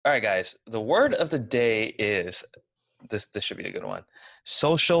All right, guys. The word of the day is this. This should be a good one.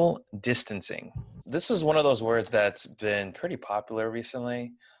 Social distancing. This is one of those words that's been pretty popular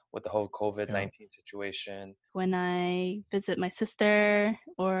recently with the whole Yeah. COVID-19 situation. When I visit my sister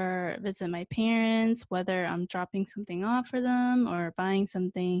or visit my parents, whether I'm dropping something off for them or buying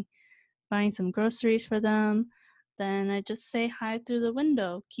some groceries for them, then I just say hi through the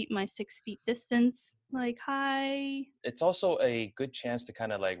window, keep my 6 feet distance, like hi. It's also a good chance to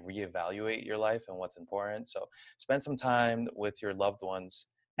kind of like reevaluate your life and what's important. So spend some time with your loved ones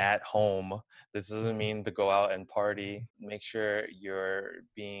at home. This doesn't mean to go out and party. Make sure you're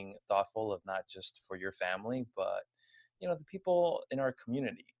being thoughtful of not just for your family, but the people in our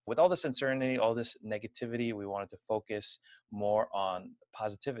community. With all this uncertainty, all this negativity, we wanted to focus more on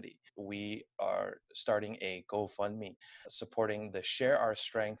positivity. We are starting a GoFundMe supporting the Share Our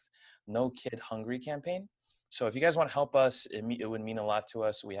Strength No Kid Hungry campaign. So if you guys want to help us, it would mean a lot to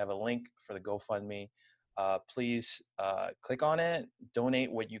us. We have a link for the GoFundMe. Please click on it,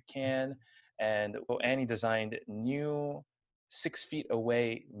 donate what you can. And Annie designed new 6 feet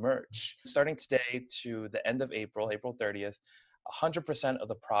away merch. Starting today to the end of April, April 30th, 100% of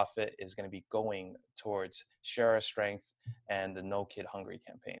the profit is going to be going towards Share Our Strength and the No Kid Hungry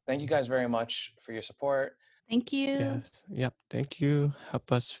campaign. Thank you guys very much for your support. Thank you. Yes. Yep. Thank you.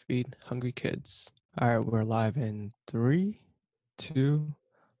 Help us feed hungry kids. All right. We're live in 3, 2,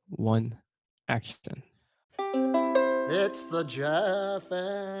 1, action. It's the Jeff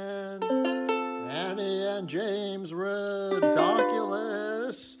and Annie and James Redonkulous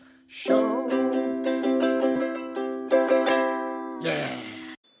Show. Yeah.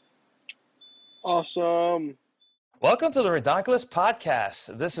 Awesome. Welcome to the Redonkulous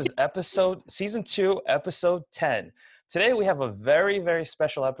Podcast. This is season 2, episode 10. Today we have a very, very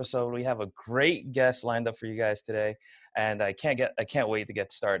special episode. We have a great guest lined up for you guys today, and I can't wait to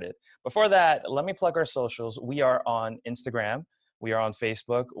get started. Before that, let me plug our socials. We are on Instagram, we are on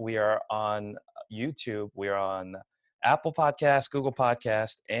Facebook, we are on YouTube, we are on Apple Podcasts, Google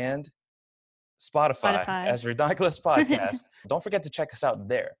Podcasts, and Spotify as Redonkulous Podcast. Don't forget to check us out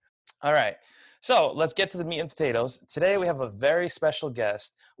there. All right. So let's get to the meat and potatoes. Today we have a very special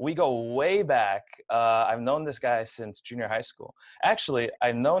guest. We go way back. I've known this guy since junior high school. Actually,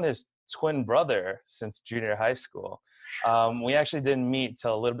 I've known his twin brother since junior high school. We actually didn't meet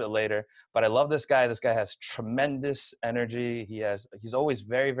till a little bit later, but I love this guy. This guy has tremendous energy. He's always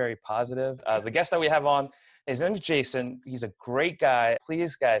very, very positive. The guest that we have on, his name is Jason. He's a great guy.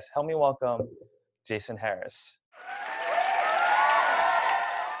 Please, guys, help me welcome Jason Harris.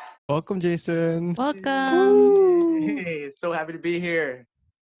 Welcome, Jason. Welcome. Hey, so happy to be here.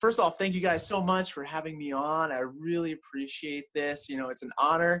 First off, thank you guys so much for having me on. I really appreciate this. It's an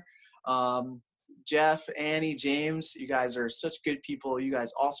honor. Jeff, Annie, James, you guys are such good people. You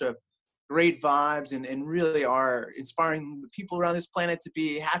guys also have great vibes and really are inspiring the people around this planet to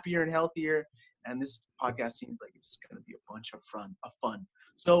be happier and healthier. And this podcast seems like it's going to be a bunch of fun.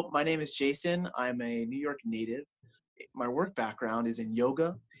 So my name is Jason. I'm a New York native. My work background is in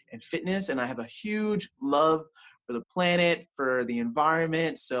yoga and fitness, and I have a huge love for the planet, for the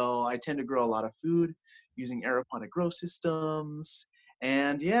environment. So I tend to grow a lot of food using aeroponic grow systems.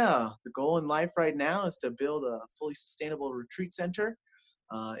 And yeah, the goal in life right now is to build a fully sustainable retreat center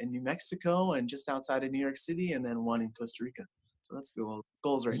in New Mexico and just outside of New York City, and then one in Costa Rica. So that's the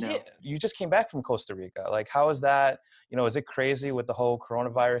goals right now. You just came back from Costa Rica. Like, how is that? Is it crazy with the whole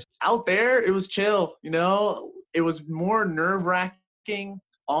coronavirus? Out there, it was chill. It was more nerve-wracking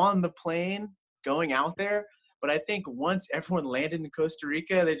on the plane going out there. But I think once everyone landed in Costa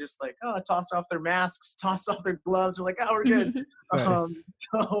Rica, they just tossed off their masks, tossed off their gloves. We're like, oh, we're good. Nice.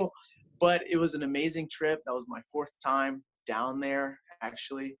 But it was an amazing trip. That was my 4th time down there,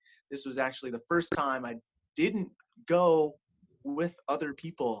 actually. This was actually the first time I didn't go with other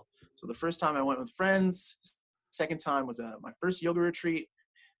people. So the first time I went with friends. Second time was my first yoga retreat.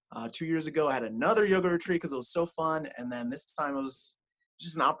 2 years ago, I had another yoga retreat because it was so fun. And then this time it was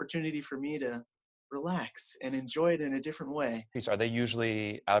just an opportunity for me to relax and enjoy it in a different way. Are they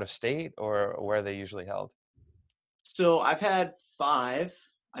usually out of state, or where are they usually held? So I've had 5.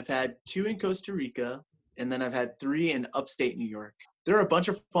 I've had 2 in Costa Rica, and then I've had 3 in upstate New York. They're a bunch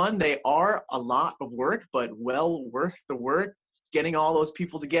of fun. They are a lot of work, but well worth the work. Getting all those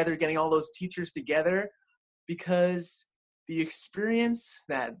people together, getting all those teachers together, because the experience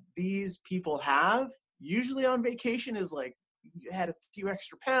that these people have usually on vacation is like, you had a few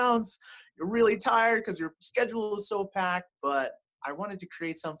extra pounds, you're really tired because your schedule is so packed. But I wanted to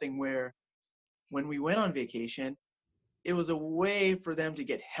create something where when we went on vacation, it was a way for them to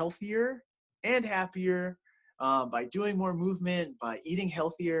get healthier and happier, by doing more movement, by eating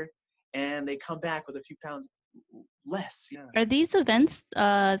healthier, and they come back with a few pounds less. Yeah. Are these events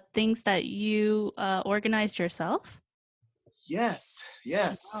things that you organized yourself? Yes,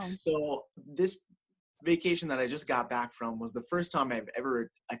 yes. Wow. So this vacation that I just got back from was the first time I've ever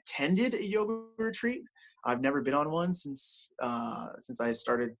attended a yoga retreat. I've never been on one since I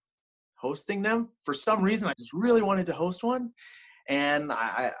started hosting them. For some reason, I just really wanted to host one. And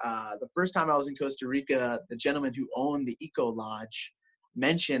the first time I was in Costa Rica, the gentleman who owned the Eco Lodge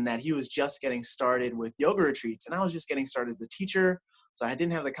mentioned that he was just getting started with yoga retreats, and I was just getting started as a teacher. So I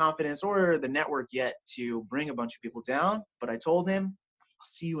didn't have the confidence or the network yet to bring a bunch of people down. But I told him, I'll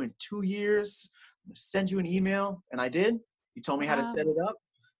see you in 2 years. I'm going to send you an email. And I did. He told me how to set it up.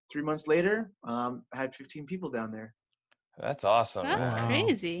 3 months later, I had 15 people down there. That's awesome. That's man.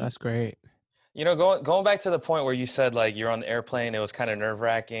 crazy. That's great. You know, going back to the point where you said like you're on the airplane, it was kind of nerve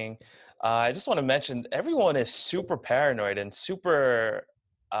wracking. I just want to mention everyone is super paranoid and super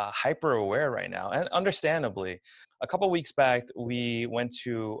hyper aware right now, and understandably. A couple weeks back, we went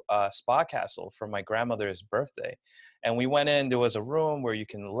to Spa Castle for my grandmother's birthday, and we went in. There was a room where you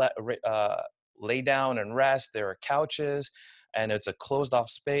can lay down and rest. There are couches, and it's a closed off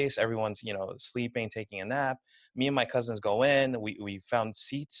space. Everyone's, you know, sleeping, taking a nap. Me and my cousins go in. We found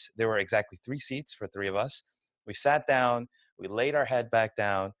seats. There were exactly 3 seats for 3 of us. We sat down. We laid our head back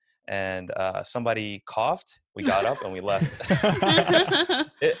down, and somebody coughed. We got up and we left.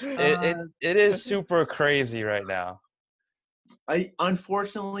 It is super crazy right now.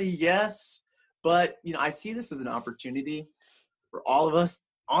 Unfortunately, yes, but you know, I see this as an opportunity for all of us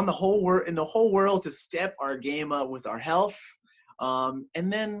on the whole world, in the whole world, to step our game up with our health. And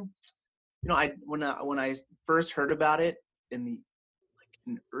then, you know, when I first heard about it in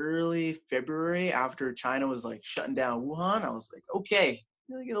early February, after China was like shutting down Wuhan, I was like, okay,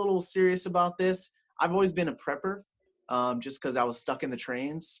 I'm gonna get a little serious about this. I've always been a prepper, just because I was stuck in the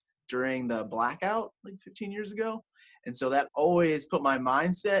trains during the blackout like 15 years ago. And so that always put my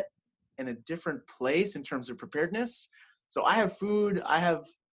mindset in a different place in terms of preparedness. So I have food, I have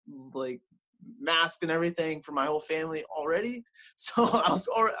like masks and everything for my whole family already. So I was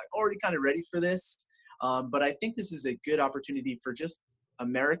already kind of ready for this. But I think this is a good opportunity for just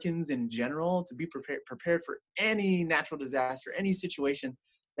Americans in general to be prepared for any natural disaster, any situation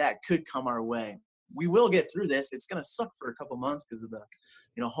that could come our way. We will get through this. It's going to suck for a couple months because of the,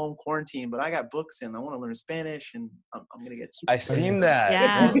 you know, home quarantine, but I got books and I want to learn Spanish, and I'm going to get super I've seen that.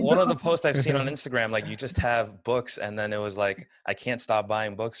 Yeah. One of the posts I've seen on Instagram, like you just have books, and then it was like, I can't stop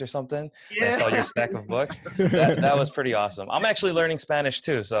buying books or something. And I saw your stack of books. That was pretty awesome. I'm actually learning Spanish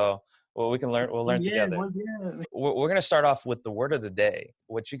too, so we'll learn together. We're going to start off with the word of the day.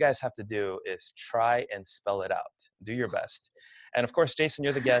 What you guys have to do is try and spell it out. Do your best. And of course, Jason,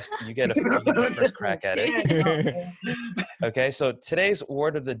 you're the guest. You get the first crack at it. Okay, so today's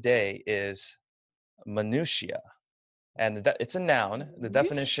word of the day is minutia. And it's a noun. The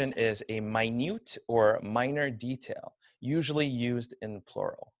definition is a minute or minor detail, usually used in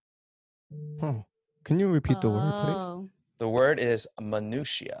plural. Oh, can you repeat the word, please? Oh. The word is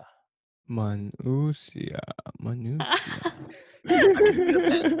minutia. Minutia.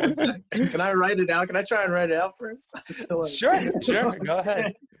 Can I write it out? Can I try and write it out first? Sure, go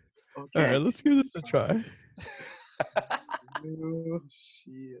ahead. All right, let's give this a try.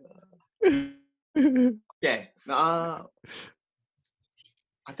 Okay. I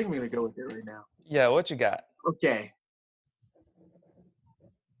think I'm gonna go with it right now. Yeah, what you got? Okay.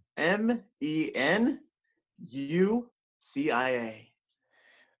 MENUCIA.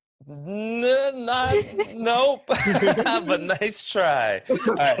 Nope. But nice try.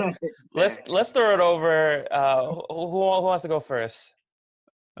 All right, let's throw it over. Who wants to go first?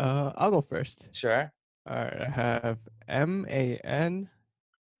 I'll go first. Sure. All right, I have MANUCIA.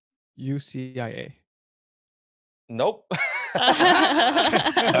 Nope. All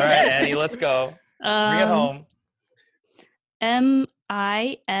right, Annie, let's go. Bring it home. MINUTIA.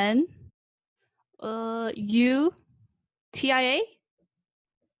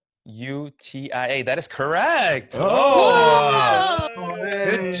 UTIA. That is correct. Oh.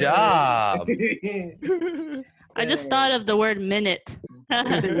 Good job. I just thought of the word minute.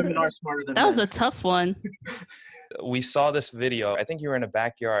 Women are smarter than That was men. a tough one. We saw this video. I think you were in a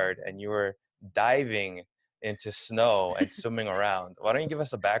backyard and you were diving into snow and swimming around. Why don't you give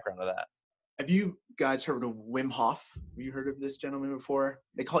us a background of that? Have you guys heard of Wim Hof? Have you heard of this gentleman before?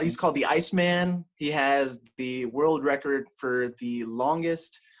 He's called the Iceman. He has the world record for the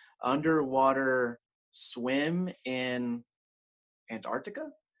longest underwater swim in Antarctica.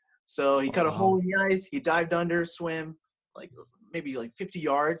 So he cut a hole in the ice. He dived under, swim, like it was maybe like 50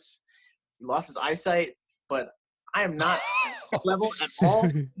 yards. He lost his eyesight. but I am not at that level at all.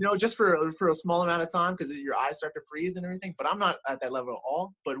 You know, just for a small amount of time because your eyes start to freeze and everything. But I'm not at that level at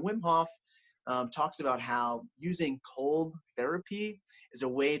all. But Wim Hof talks about how using cold therapy is a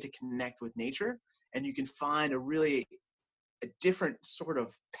way to connect with nature, and you can find a different sort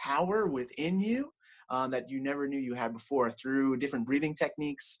of power within you that you never knew you had before through different breathing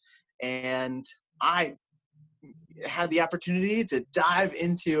techniques. And I had the opportunity to dive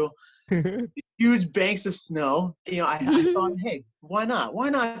into huge banks of snow. You know, I thought, hey, why not? Why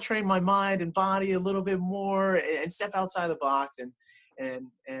not train my mind and body a little bit more and step outside the box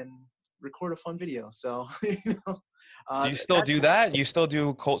and record a fun video? So, you know, Do you still do that? You still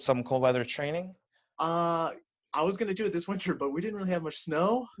do some cold weather training? I was gonna do it this winter, but we didn't really have much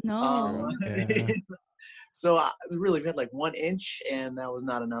snow. No. Yeah. So really, we had like 1 inch, and that was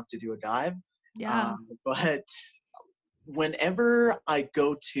not enough to do a dive. Yeah. But whenever I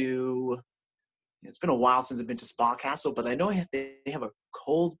go to, it's been a while since I've been to Spa Castle, but I know they have a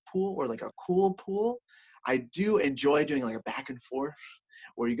cold pool or like a cool pool. I do enjoy doing like a back and forth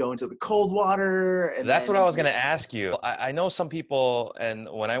where you go into the cold water. And That's then, what I was going to ask you. I know some people, and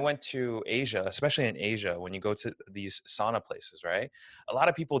when I went to Asia, especially in Asia, when you go to these sauna places, right? A lot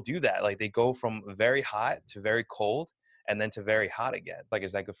of people do that. Like they go from very hot to very cold and then to very hot again. Like,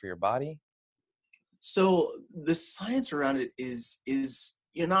 is that good for your body? So the science around it is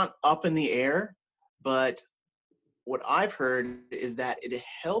you're not up in the air, but what I've heard is that it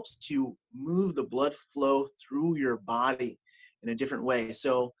helps to move the blood flow through your body in a different way.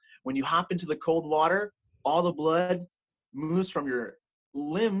 So when you hop into the cold water, all the blood moves from your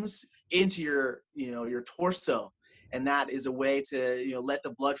limbs into your torso. And that is a way to, let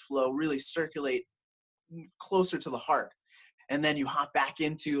the blood flow really circulate closer to the heart. And then you hop back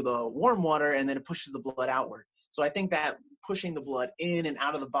into the warm water and then it pushes the blood outward. So I think that pushing the blood in and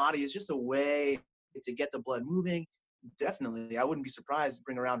out of the body is just a way to get the blood moving. Definitely. I wouldn't be surprised to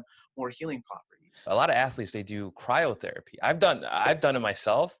bring around more healing properties. A lot of athletes, they do cryotherapy. I've done it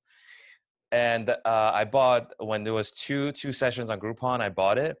myself. And I bought, when there was two sessions on Groupon, I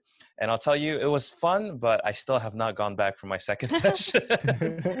bought it. And I'll tell you, it was fun, but I still have not gone back for my second session.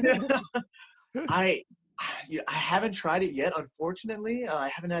 I haven't tried it yet, unfortunately. I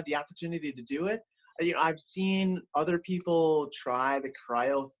haven't had the opportunity to do it. I've seen other people try the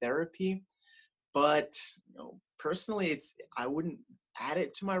cryotherapy, but personally, I wouldn't add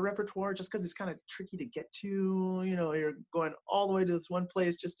it to my repertoire just because it's kind of tricky to get to. You're going all the way to this one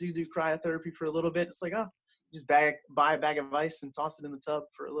place just to do cryotherapy for a little bit. It's like, just buy a bag of ice and toss it in the tub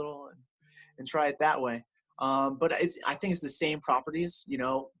for a little and try it that way. But I think it's the same properties,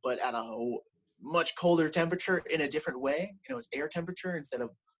 but at a much colder temperature in a different way. It's air temperature instead of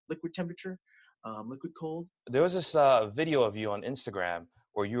liquid temperature, liquid cold. There was this video of you on Instagram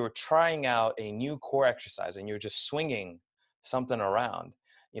where you were trying out a new core exercise and you were just swinging something around.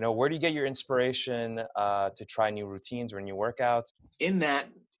 Where do you get your inspiration to try new routines or new workouts? In that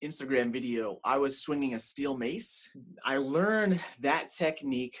Instagram video, I was swinging a steel mace. I learned that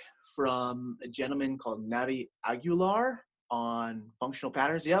technique from a gentleman called Nari Aguilar on Functional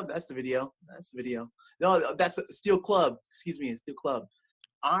Patterns. Yep, that's the video. No, that's a Steel Club. Excuse me, Steel Club.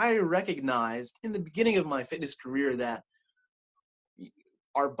 I recognized in the beginning of my fitness career that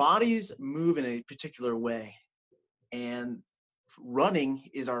our bodies move in a particular way, and running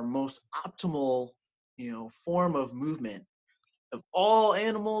is our most optimal, form of movement. Of all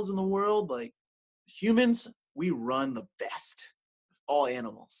animals in the world, like humans, we run the best of all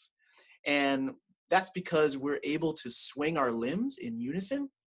animals. And that's because we're able to swing our limbs in unison.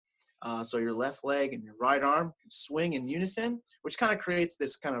 So your left leg and your right arm can swing in unison, which kind of creates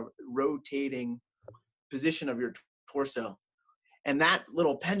this kind of rotating position of your torso. And that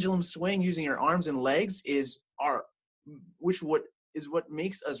little pendulum swing using your arms and legs is what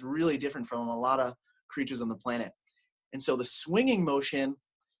makes us really different from a lot of creatures on the planet. And so the swinging motion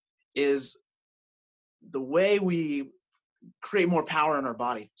is the way we create more power in our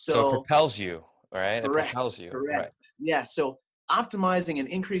body. So it propels you, right? Correct, It propels you. correct. Right. Yeah. So optimizing and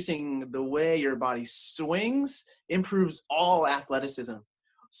increasing the way your body swings improves all athleticism.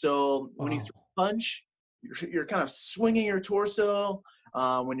 So when you throw a punch, you're kind of swinging your torso.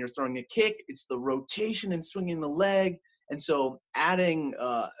 When you're throwing a kick, it's the rotation and swinging the leg. And so adding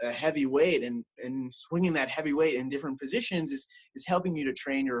a heavy weight and swinging that heavy weight in different positions is helping you to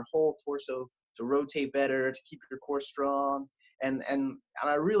train your whole torso to rotate better, to keep your core strong. And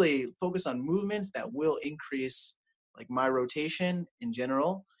I really focus on movements that will increase like my rotation in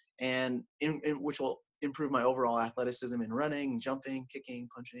general, and which will improve my overall athleticism in running, jumping, kicking,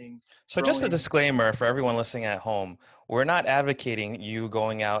 punching. So just a throwing. disclaimer for everyone listening at home, we're not advocating you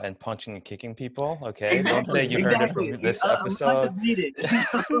going out and punching and kicking people, okay? Don't say you heard it from this Much episode. is needed.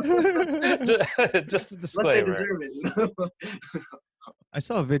 Just a Let they disclaimer. deserve it. I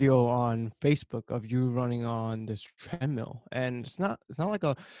saw a video on Facebook of you running on this treadmill, and it's not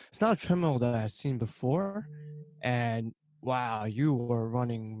a treadmill that I've seen before, and wow, you were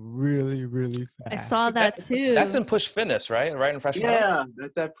running really, really I fast. saw that too. That's in Push Fitness, right? Right in Freshman Up? Yeah,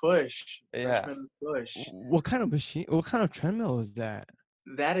 that push. Yeah. Freshman push. What kind of treadmill is that?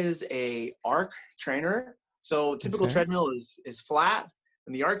 That is a arc trainer. So typical Okay. treadmill is flat,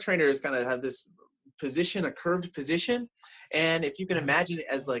 and the arc trainer is kind of have this position, a curved position. And if you can imagine it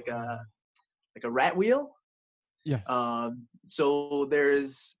as like a rat wheel. Yeah. So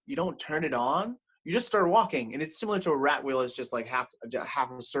you don't turn it on. You just start walking, and it's similar to a rat wheel. It's just like half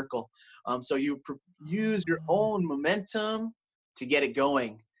a circle. So you use your own momentum to get it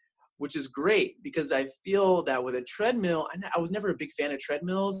going, which is great because I feel that with a treadmill, I was never a big fan of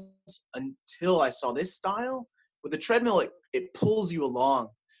treadmills until I saw this style. With a treadmill, it pulls you along.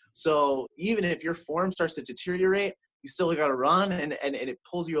 So even if your form starts to deteriorate, you still got to run, and it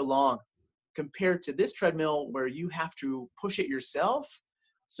pulls you along. Compared to this treadmill where you have to push it yourself.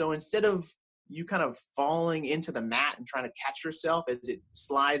 So instead of you kind of falling into the mat and trying to catch yourself as it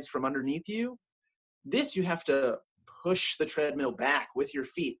slides from underneath you, this you have to push the treadmill back with your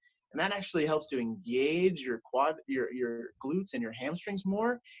feet. And that actually helps to engage your your glutes and your hamstrings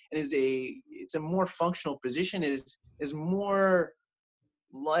more, and it's a more functional position, is more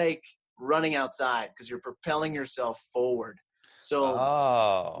like running outside because you're propelling yourself forward. So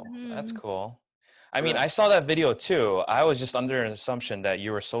Oh, that's Mhm. cool. I mean, Correct. I saw that video too. I was just under an assumption that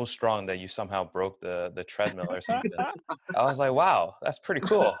you were so strong that you somehow broke the treadmill or something. I was like, wow, that's pretty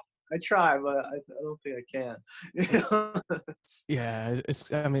cool. I try, but I don't think I can. Yeah,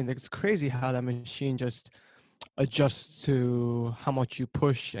 it's crazy how that machine just adjusts to how much you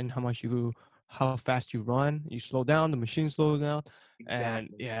push and how fast you run. You slow down, the machine slows down, and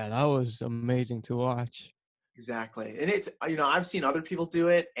Exactly. yeah, that was amazing to watch. Exactly. And it's, I've seen other people do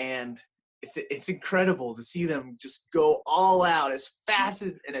it, and it's incredible to see them just go all out as fast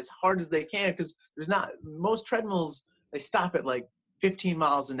and as hard as they can, because most treadmills, they stop at like 15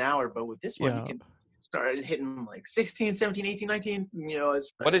 miles an hour, but with this one, Yeah. you can start hitting like 16, 17, 18, 19,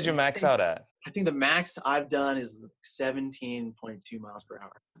 What did you max out at? I think the max I've done is 17.2 miles per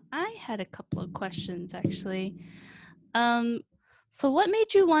hour. I had a couple of questions actually. So what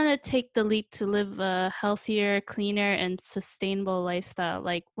made you want to take the leap to live a healthier, cleaner, and sustainable lifestyle?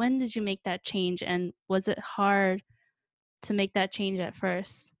 Like, when did you make that change, and was it hard to make that change at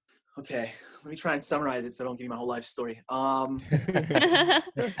first? Okay, let me try and summarize it so I don't give you my whole life story. Let's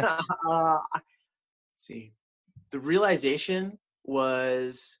see. The realization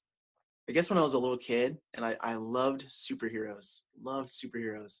was, I guess, when I was a little kid, and I loved superheroes.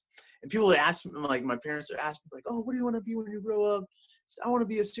 And people would ask me, like my parents would ask me, like, "Oh, what do you want to be when you grow up?" I said, "I want to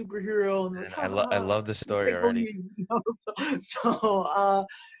be a superhero." And Man, I love this story like, already.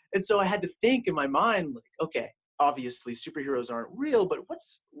 So I had to think in my mind, like, okay, obviously superheroes aren't real, but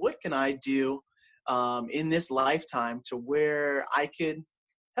what can I do in this lifetime to where I could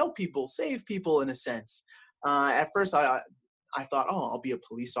help people, save people in a sense? At first, I thought, oh, I'll be a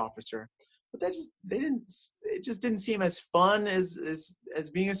police officer, but it just didn't seem as fun as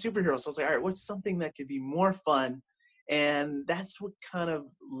being a superhero. So I was like, all right, what's something that could be more fun? And that's what kind of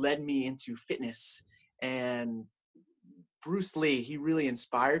led me into fitness. And Bruce Lee, he really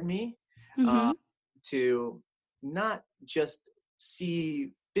inspired me Mhm. to not just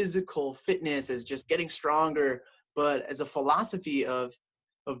see physical fitness as just getting stronger, but as a philosophy of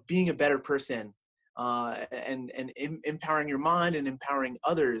being a better person, and empowering your mind and empowering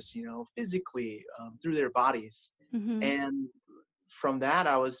others, physically, through their bodies. Mhm. And from that,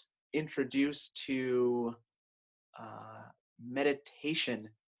 I was introduced to meditation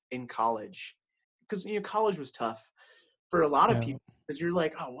in college, because college was tough for a lot of Yeah. people, because you're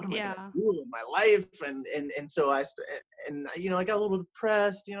like, oh, what am I Yeah. gonna do in my life? And so I got a little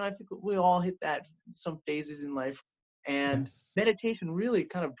depressed. I think we all hit that some phases in life, and Yes. meditation really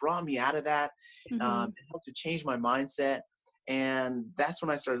kind of brought me out of that. Mhm. It helped to change my mindset, and that's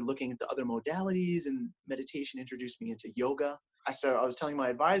when I started looking into other modalities, and meditation introduced me into yoga. I was telling my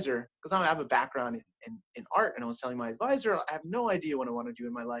advisor, because I have a background in art, and I was telling my advisor, I have no idea what I want to do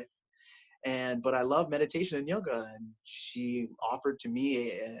in my life, but I love meditation and yoga. And she offered to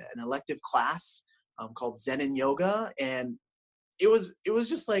me an elective class called Zen and Yoga, and it was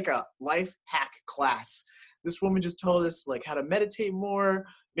just like a life hack class. this woman just told us like how to meditate more,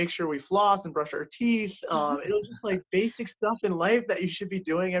 make sure we floss and brush our teeth. It was just like basic stuff in life that you should be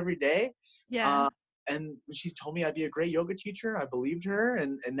doing every day. Yeah. And when she told me I'd be a great yoga teacher, I believed her,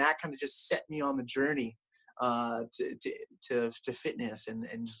 and that kind of just set me on the journey to fitness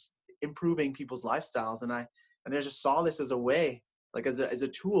and just improving people's lifestyles. And I just saw this as a way, like as a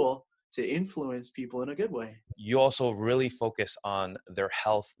tool to influence people in a good way. You also really focus on their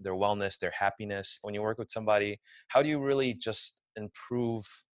health, their wellness, their happiness. When you work with somebody, how do you really just improve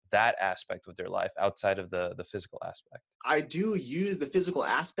that aspect of their life outside of the physical aspect? I do use the physical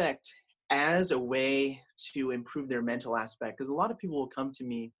aspect as a way to improve their mental aspect, because a lot of people will come to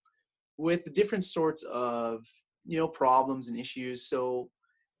me with different sorts of, problems and issues. So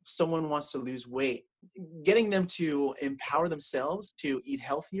if someone wants to lose weight, getting them to empower themselves to eat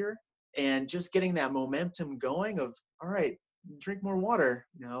healthier and just getting that momentum going of, all right, drink more water,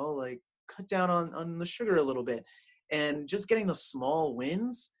 like cut down on the sugar a little bit, and just getting those small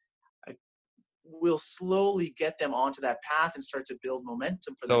wins will slowly get them onto that path and start to build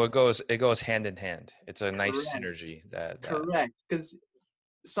momentum for them. So it goes hand in hand. It's a nice synergy that Correct. Because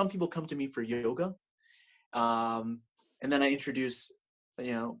some people come to me for yoga, and then I introduce,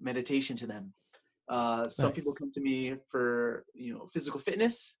 meditation to them. Some people come to me for, physical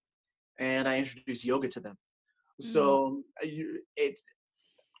fitness, and I introduce yoga to them. So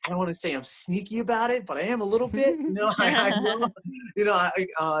I don't want to say I'm sneaky about it, but I am a little bit.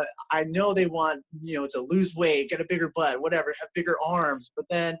 I know they want, to lose weight, get a bigger butt, whatever, have bigger arms. But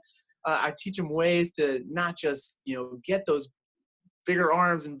then I teach them ways to not just, get those bigger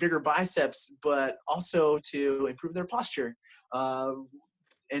arms and bigger biceps, but also to improve their posture.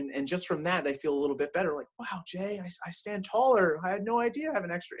 And just from that, they feel a little bit better. Like, wow, Jay, I stand taller. I had no idea I have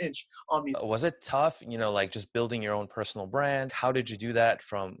an extra inch on me. Was it tough, like just building your own personal brand? How did you do that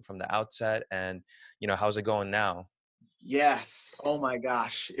from the outset? And, how's it going now? Yes. Oh my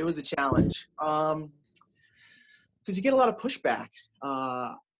gosh. It was a challenge. Because you get a lot of pushback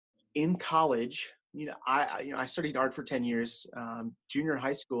in college. I studied art for 10 years. Junior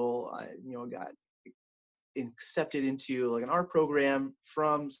high school, I got accepted into like an art program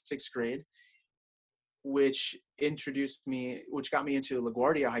from 6th grade, which got me into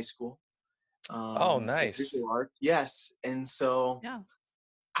LaGuardia High School. Oh, nice. Visual art. Yes. And so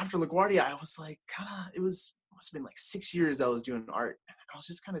after LaGuardia, I was like, must have been like 6 years I was doing art. I was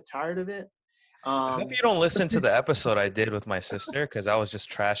just kind of tired of it. I hope you don't listen to the episode I did with my sister, because I was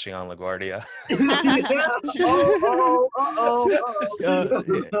just trashing on LaGuardia.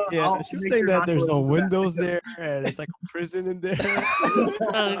 Yeah, she was saying that there's no windows there and it's like a prison in there.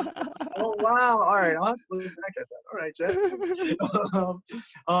 Oh wow! All right, I'll have to look back at that. All right, Jeff.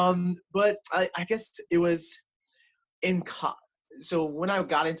 But I guess it was so when I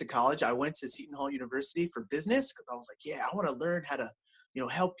got into college, I went to Seton Hall University for business, because I was like, I want to learn how to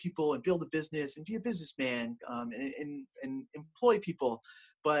help people and build a business and be a businessman, and employ people.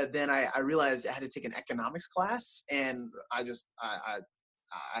 But then I realized I had to take an economics class, and I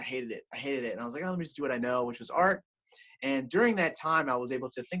hated it. And I was like, let me just do what I know, which was art. And during that time, I was able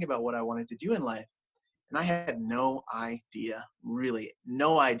to think about what I wanted to do in life. And I had no idea, really,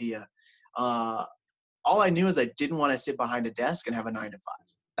 no idea. All I knew is I didn't want to sit behind a desk and have a 9 to 5.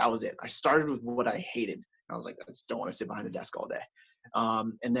 That was it. I started with what I hated. I was like, I just don't want to sit behind a desk all day.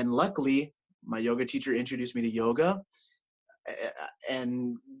 And then luckily, my yoga teacher introduced me to yoga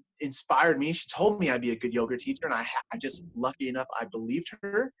and inspired me. She told me I'd be a good yoga teacher, and I just, lucky enough, I believed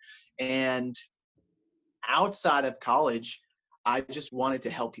her. And outside of college, I just wanted to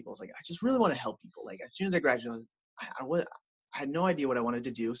help people. I was like, I just really want to help people. Like, as soon as I graduated, I had no idea what I wanted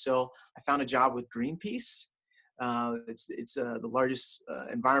to do. So I found a job with Greenpeace. It's the largest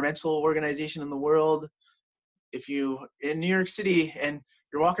environmental organization in the world. If you in New York City and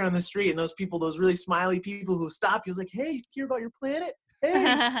you're walking on the street and those really smiley people who stop you, like, hey, you care about your planet? Hey,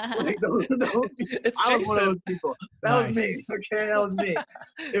 like It's I was Jason. one of those people. That was me. Okay, that was me.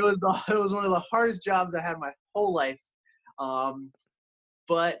 It was one of the hardest jobs I had my whole life.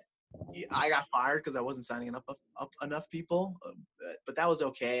 But I got fired because I wasn't signing up enough people. But that was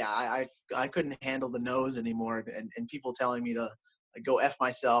okay. I couldn't handle the no's anymore, and people telling me to like go F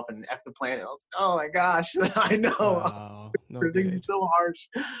myself and F the planet. I was like, oh my gosh, I know. Wow, no good. So harsh.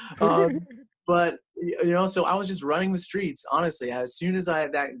 But so I was just running the streets. Honestly, as soon as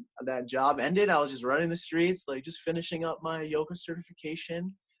that job ended, I was just running the streets, like just finishing up my yoga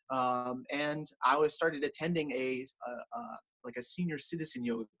certification. And I started attending a senior citizen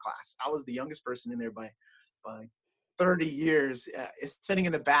yoga class. I was the youngest person in there by 30 years, sitting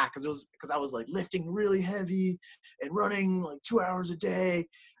in the back because I was like lifting really heavy and running like 2 hours a day.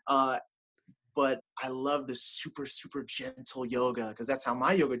 but I love the super, super gentle yoga because that's how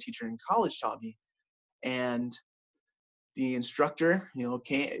my yoga teacher in college taught me. And the instructor,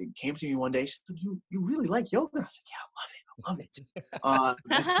 came to me one day. She said, "You really like yoga?" I said, "Yeah, I love it.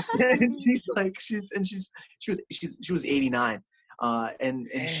 And she was 89, and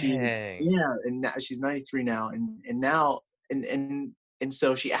she Dang. and now she's 93 now, and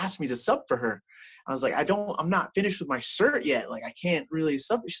so she asked me to sub for her. I was like, I'm not finished with my cert yet. Like, I can't really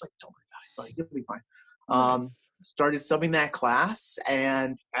sub. She's like, "Don't worry about it. Like, it'll be fine." Nice. Started subbing that class,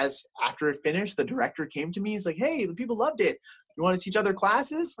 and after it finished, the director came to me. He's like, "Hey, the people loved it. You want to teach other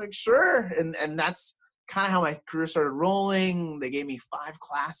classes?" Like, sure. And that's kind of how my career started rolling. They gave me 5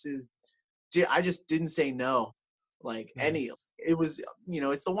 classes. I just didn't say no. Like, Nice. it was,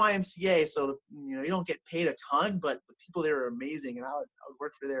 it's the YMCA, so you don't get paid a ton, but the people there are amazing, and I would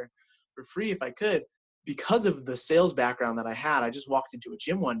work for free if I could. Because of the sales background that I had, I just walked into a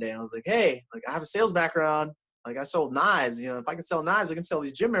gym one day and I was like, "Hey, like, I have a sales background. Like, I sold knives. If I can sell knives, I can sell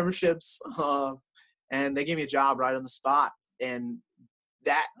these gym memberships." And they gave me a job right on the spot. And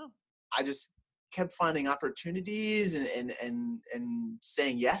that I just kept finding opportunities and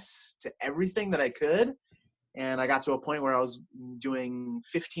saying yes to everything that I could. And I got to a point where I was doing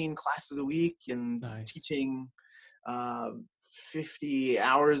 15 classes a week and Nice. teaching 50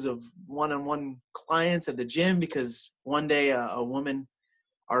 hours of one-on-one clients at the gym, because one day a woman,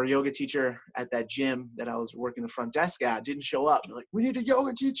 our yoga teacher at that gym that I was working the front desk at, didn't show up. They're like, "We need a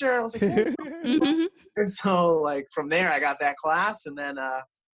yoga teacher." I was like, "Hey." Mhm. And so, like, from there I got that class, and then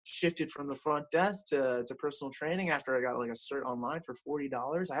shifted from the front desk to personal training after I got like a cert online for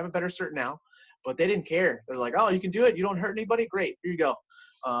 $40. I have a better cert now, but they didn't care. They're like, "Oh, you can do it. You don't hurt anybody. Great. Here you go."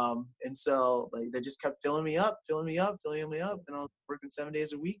 And so, like, they just kept filling me up, and I was working 7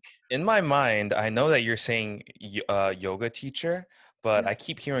 days a week. In my mind, I know that you're saying yoga teacher, but Yeah. I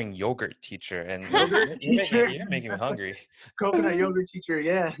keep hearing yogurt teacher, and Yogurt teacher. you're making me hungry. Coconut yoga teacher.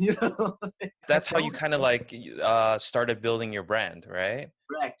 Yeah. That's how you kind of like started building your brand, right?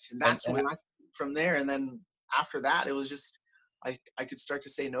 Correct. And And, that's and when I from there. And then after that, it was just, I could start to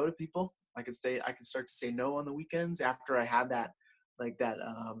say no to people. I could start to say no on the weekends after I had that, like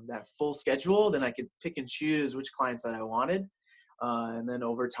that full schedule. Then I could pick and choose which clients that I wanted. And then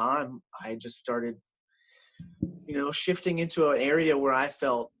over time, I just started, shifting into an area where I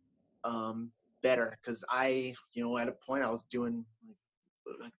felt better. Cause at a point I was doing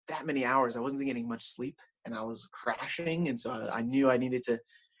like that many hours. I wasn't getting much sleep and I was crashing. And so I knew I needed to,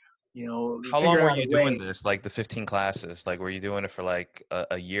 how long figure were out you a doing way. this? Like the 15 classes? Like, were you doing it for like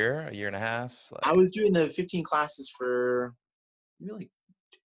a year and a half? I Like, was doing the 15 classes for really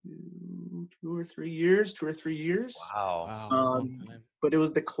 2 or 3 years. wow. Wow, long Um, time. but it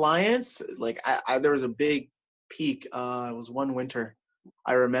was the clients. Like, there was a big peak. It was one winter.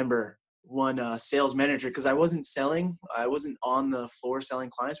 I remember one sales manager, because I wasn't selling. I wasn't on the floor selling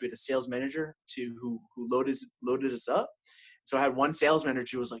clients. We had a sales manager who loaded us up. So I had one sales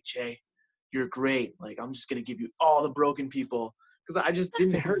manager who was like, "Jay, you're great. Like, I'm just gonna give you all the broken people." Because I just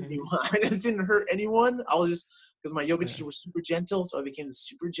didn't hurt anyone. I just didn't hurt anyone. I was just, because my yoga teacher was super gentle, so I became the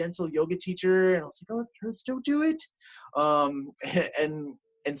super gentle yoga teacher. And I was like, "Oh, if it hurts, don't do it." Um, and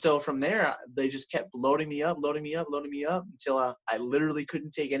and so from there, they just kept loading me up until I literally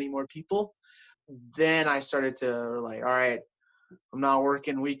couldn't take any more people. Then I started to, like, all right, I'm not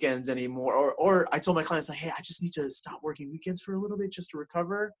working weekends anymore. Or I told my clients, like, "Hey, I just need to stop working weekends for a little bit just to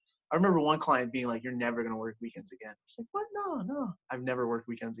recover." I remember one client being like, "You're never going to work weekends again." It's like, "What? No. I've never worked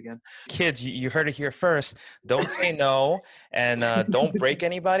weekends again." Kids, you heard it here first. Don't say no, and don't break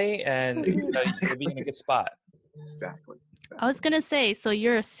anybody, and you'll be in a good spot. Exactly. I was gonna say, so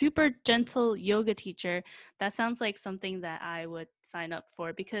you're a super gentle yoga teacher. That sounds like something that I would sign up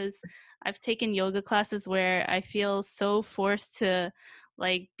for, because I've taken yoga classes where I feel so forced to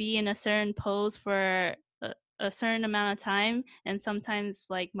like be in a certain pose for a certain amount of time, and sometimes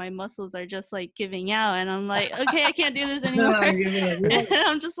like my muscles are just like giving out, and I'm like, okay, I can't do this anymore. And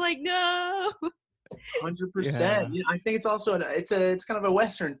I'm just like, no. 100%. Yeah. I think it's also it's kind of a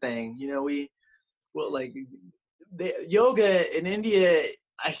Western thing. Like, the yoga in India,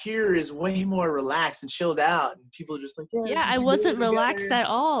 I hear, is way more relaxed and chilled out, and people are just like, "Yeah, let's Yeah, just I do yoga wasn't relaxed together." at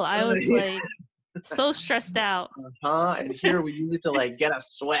all. I was Yeah. like so stressed out. And here we use it to, like, get a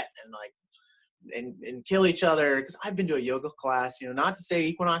sweat and, like, and kill each other. Because I've been to a yoga class, not to say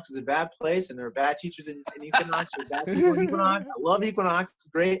Equinox is a bad place and there are bad teachers in Equinox or bad people in Equinox. I love Equinox, it's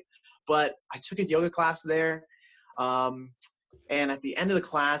great, but I took a yoga class there. And at the end of the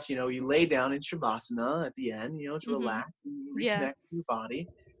class, you lay down in Shavasana at the end, to Mhm. relax and Yeah. reconnect with your body.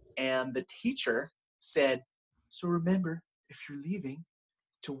 And the teacher said, "So remember, if you're leaving,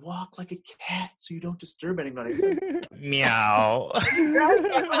 to walk like a cat so you don't disturb anybody. I was like, Meow.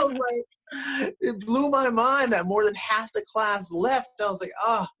 I was like, it blew my mind that more than half the class left. I was like,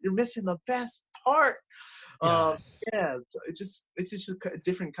 oh, you're missing the best part. Yes. Yeah, it's just a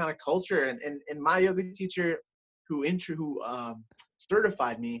different kind of culture. And my yoga teacher who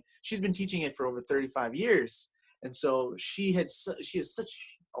certified me, she's been teaching it for over 35 years. And so she has such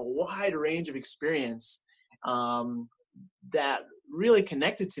a wide range of experience that really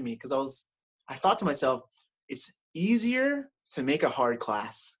connected to me, because I thought to myself, it's easier to make a hard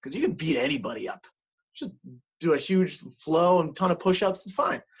class because you can beat anybody up. Just do a huge flow and ton of push-ups and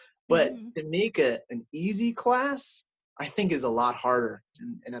fine. But to make an easy class, I think is a lot harder.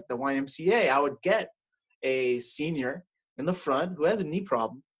 And at the YMCA, I would get a senior in the front who has a knee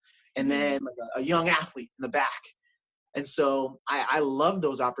problem, and then like a young athlete in the back. And so I love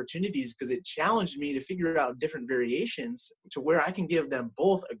those opportunities because it challenged me to figure out different variations to where I can give them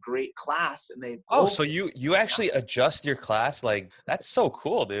both a great class. And they So you actually adjust your class? Like, that's so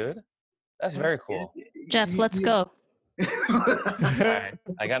cool, dude. That's very cool. Jeff, let's go. All right.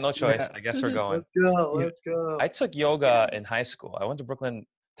 I got no choice. I guess we're going. Let's go. I took yoga in high school. I went to Brooklyn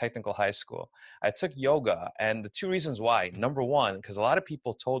Technical High School. I took yoga, and the two reasons why. Number one, because a lot of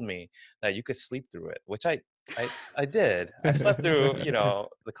people told me that you could sleep through it, which I did. I slept through,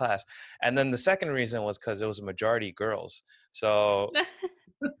 the class. And then the second reason was because it was a majority girls. So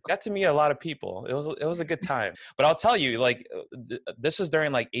got to meet a lot of people. It was a good time. But I'll tell you, like, this is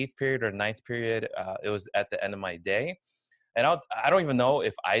during like 8th period or 9th period. It was at the end of my day. And I don't even know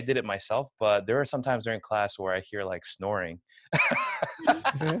if I did it myself, but there are some times during class where I hear like snoring.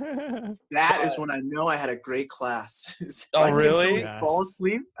 That is when I know I had a great class. Oh, really? Fall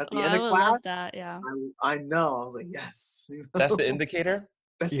asleep at the end I of would class. love that, yeah. I know. I was like, yes. That's the indicator?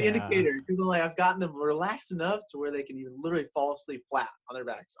 That's the indicator. Because like I've gotten them relaxed enough to where they can even literally fall asleep flat on their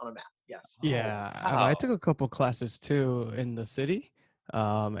backs on a mat. Yes. Yeah, Wow. I took a couple classes too in the city,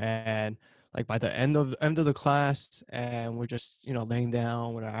 and like by the end of the class, and we're just laying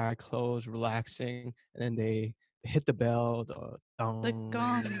down with our eyes closed, relaxing, and then they hit the bell, the gong.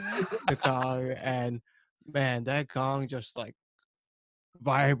 the gong, and man, that gong just like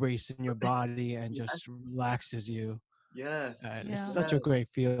vibrates in your body and just relaxes you. Yes. And Yeah. it's such a great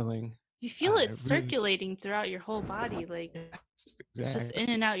feeling. You feel I it really- circulating throughout your whole body, like it's just Exactly. in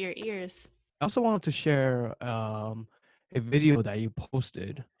and out your ears. I also wanted to share a video that you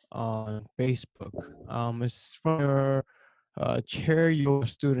posted on Facebook. It's from your chair yoga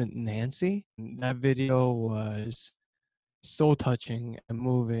student Nancy. That video was so touching and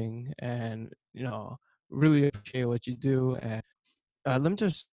moving, and really appreciate what you do. And let me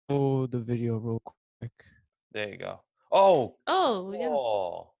just show the video real quick. There you go. Oh, Oh, yeah.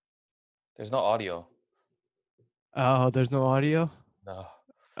 oh. There's no audio. Oh, there's no audio. No.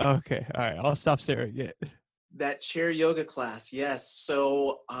 Okay, all right. I'll stop sharing it. That chair yoga class. Yes.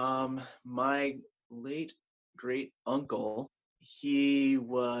 So my late great uncle, he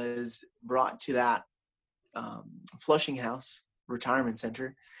was brought to that Flushing House retirement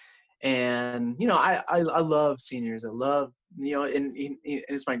center. And I love seniors. I love and it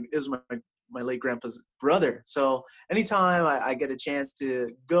was my late grandpa's brother. So anytime I get a chance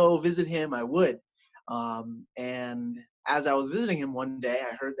to go visit him, I would. And as I was visiting him one day,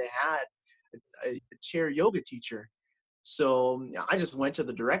 I heard they had a chair yoga teacher. So I just went to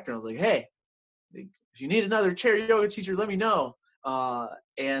the director and I was like, hey, if you need another chair yoga teacher, let me know.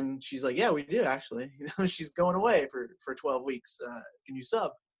 And she's like, yeah, we do actually. She's going away for 12 weeks. Can you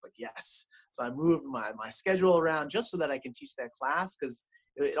sub? Like, yes. So I moved my schedule around just so that I can teach that class, because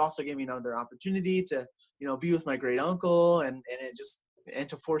it also gave me another opportunity to, be with my great uncle and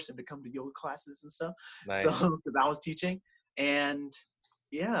to force him to come to yoga classes and stuff. Nice. So because I was teaching, and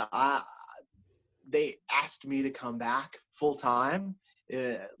yeah, they asked me to come back full time.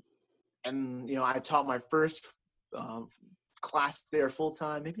 And I taught my first class there full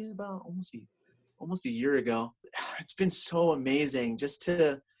time, maybe about almost a year ago. It's been so amazing just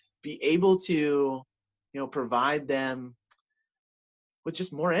to be able to, provide them with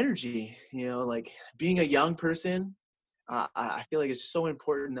just more energy. Like being a young person, I feel like it's so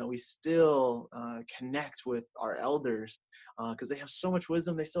important that we still connect with our elders, because they have so much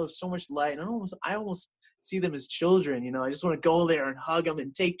wisdom. They still have so much light. And I almost see them as children. I just want to go there and hug them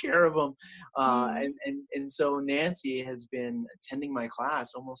and take care of them. And so Nancy has been attending my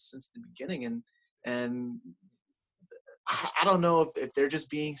class almost since the beginning. And I don't know if they're just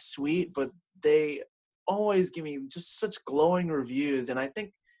being sweet, but they always give me just such glowing reviews. And I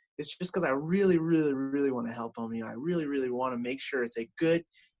think it's just because I really, really, really want to help them. I really, really want to make sure it's a good,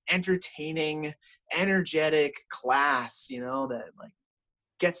 entertaining, energetic class, that like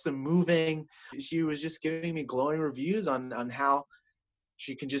gets them moving. She was just giving me glowing reviews on how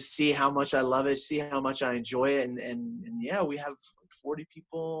she can just see how much I love it, see how much I enjoy it. And yeah, we have 40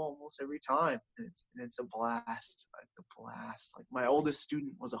 people almost every time. And it's a blast. It's a blast. Like my oldest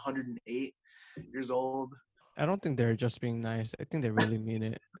student was 108 years old. I don't think they're just being nice. I think they really mean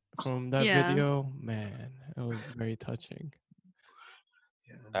it. From that Yeah. video, man, it was very touching.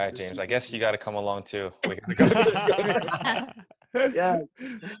 Yeah, All right, they're James, I super guess you cute. got to come along too. We gotta go. Yeah.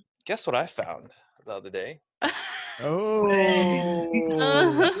 Guess what I found the other day? Oh. Way.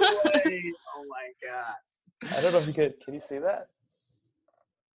 Oh my God. I don't know if you can you see that?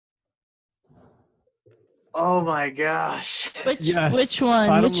 Oh my gosh. Yes. Which one?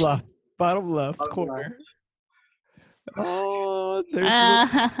 Bottom Which? left. Bottom left Bottom corner. Oh, there's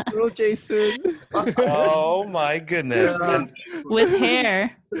Ah, little Jason. Oh my goodness. Yeah. And with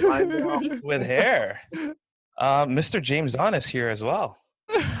hair. I know. with hair. Mr. James On is here as well.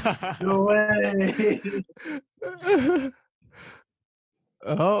 No way.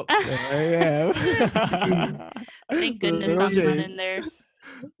 Oh, there I am. Thank goodness Little I'm not James. in there.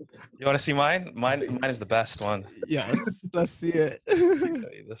 You want to see mine? Mine is the best one. Yes, let's see it. Let me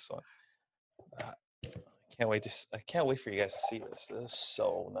show you this one. I can't wait for you guys to see this. This is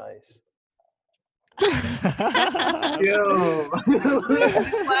so nice. Yo.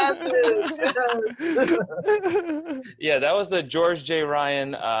 Yeah, that was the George J.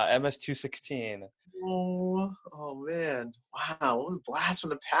 Ryan MS-216. Oh man. Wow. What a blast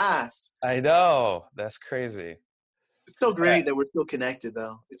from the past. I know. That's crazy. It's so great that we're still connected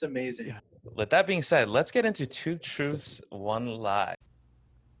though. It's amazing. Yeah. With that being said, let's get into Two Truths, One Lie.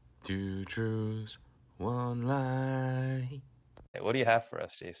 2 truths, 1 lie. Hey, what do you have for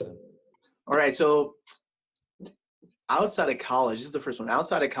us, Jason? All right. So outside of college, this is the first one.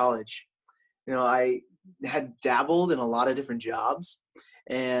 Outside of college, I had dabbled in a lot of different jobs.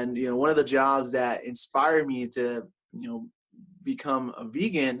 And, one of the jobs that inspired me to, become a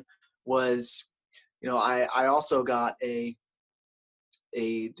vegan was, I also got a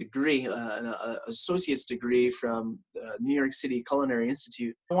degree, an associate's degree from the New York City Culinary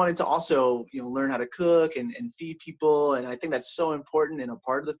Institute. I wanted to also, learn how to cook and feed people. And I think that's so important and a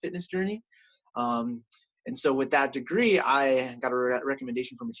part of the fitness journey. And so with that degree, I got a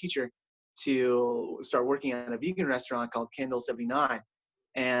recommendation from a teacher to start working at a vegan restaurant called Candle 79.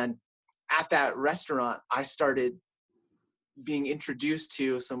 And at that restaurant, I started being introduced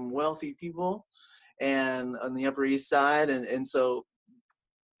to some wealthy people and on the Upper East Side. And so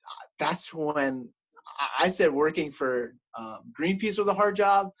that's when I said working for Greenpeace was a hard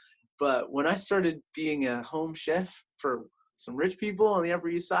job. But when I started being a home chef for some rich people on the Upper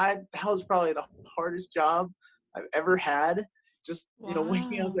East Side, that was probably the hardest job I've ever had. Just,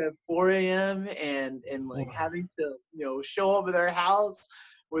 waking up at 4 a.m. and like having to, show up at their house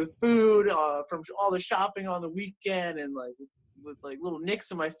with food from all the shopping on the weekend and like with like little nicks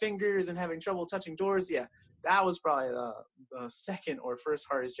in my fingers and having trouble touching doors. Yeah, that was probably the second or first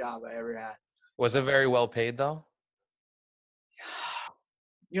hardest job I ever had. Was it very well paid though?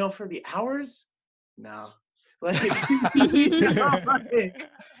 For the hours, no. Like,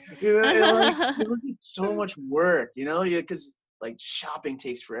 it was so much work, because like shopping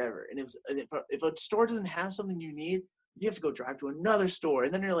takes forever. And if a store doesn't have something you need, you have to go drive to another store.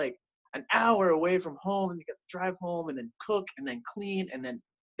 And then you're like an hour away from home and you got to drive home and then cook and then clean and then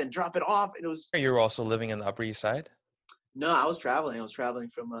drop it off. And it was. You were also living in the Upper East Side? No, I was traveling. I was traveling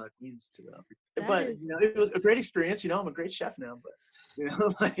from Queens to the Upper East. But, it was a great experience. I'm a great chef now, but.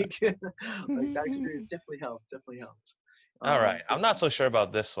 Like that experience definitely helped. All right. I'm not so sure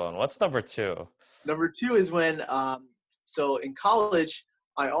about this one. What's number 2? Number 2 is when, so in college,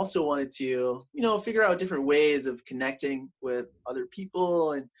 I also wanted to, figure out different ways of connecting with other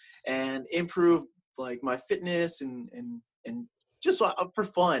people and improve like my fitness and just for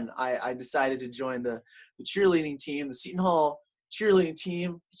fun. I decided to join the cheerleading team, the Seton Hall cheerleading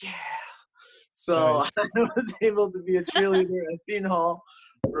team. Yeah. So Nice. I was able to be a cheerleader at Seton Hall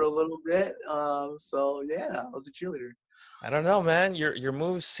for a little bit. So yeah, I was a cheerleader. I don't know, man. Your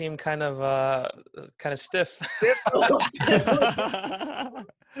moves seem kind of stiff. Yeah.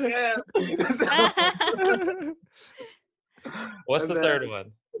 What's And the then third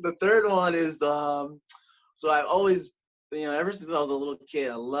one? The third one is so I've always, ever since I was a little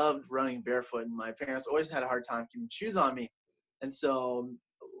kid, I loved running barefoot, and my parents always had a hard time keeping shoes on me. And so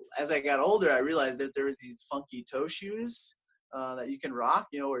as I got older, I realized that there was these funky toe shoes that you can rock,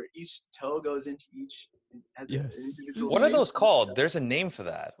 where each toe goes into each. Has an Yes. individual What are shape. those called? There's a name for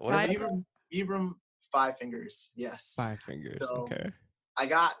that. What is Right. it? Vibram 5 fingers. Yes. 5 fingers. So- Okay. I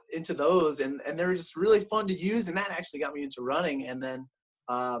got into those and they were just really fun to use, and that actually got me into running. And then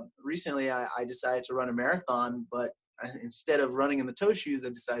recently I decided to run a marathon, but instead of running in the toe shoes, I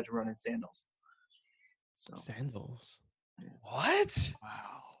decided to run in sandals. So Sandals. What?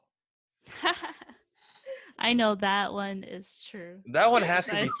 Wow. I know that one is true. That one has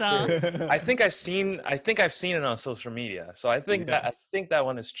to I be saw. true. I think I've seen it on social media. So I think Yes. that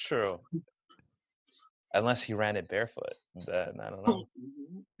one is true. Unless he ran it barefoot. Then I don't know.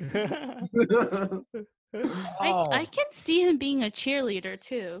 I Oh, can see him being a cheerleader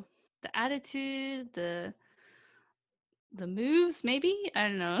too. The attitude, the moves, maybe? I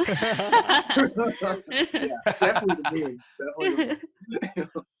don't know. Definitely the move. Definitely the move.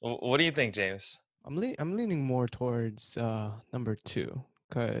 what do you think, James? I'm leaning more towards number 2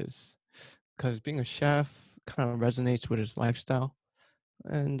 because being a chef kind of resonates with his lifestyle,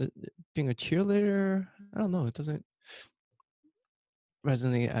 and being a cheerleader, I don't know, it doesn't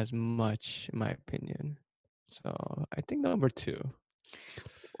resonate as much in my opinion. So I think number 2.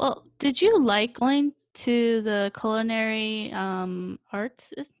 Well, did you like going to the Culinary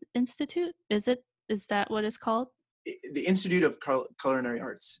Arts Institute? Is that what it's called? The Institute of Culinary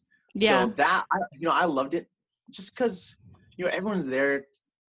Arts. Yeah. So that I loved it just because everyone's there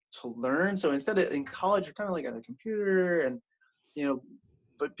to learn. So instead of in college, you're kind of like at a computer, and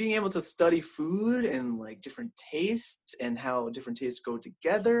but being able to study food and like different tastes and how different tastes go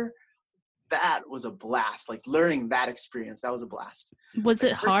together, that was a blast. Like learning that experience, that was a blast. Was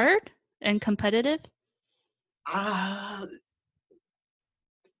it hard and competitive? I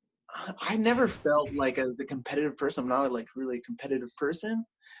never felt like the competitive person. I'm not a like really competitive person.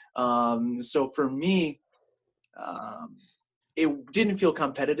 So for me, it didn't feel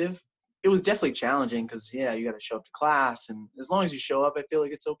competitive. It was definitely challenging because you got to show up to class, and as long as you show up, I feel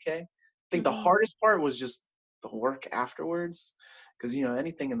like it's okay. I think the hardest part was just the work afterwards, because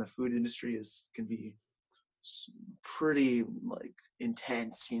anything in the food industry can be pretty like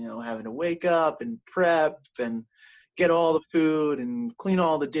intense. Having to wake up and prep and get all the food and clean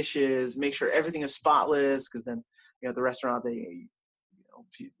all the dishes, make sure everything is spotless, because then at the restaurant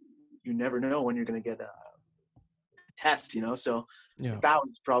you never know when you're going to get a test, so that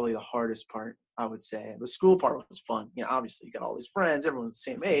was probably the hardest part, I would say. The school part was fun. Obviously you got all these friends, everyone's the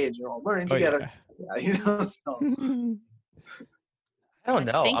same age, you're all learning together. So. I don't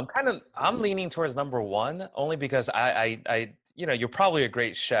know. I'm leaning towards number 1 only because I you're probably a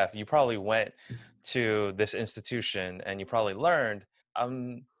great chef. You probably went to this institution and you probably learned.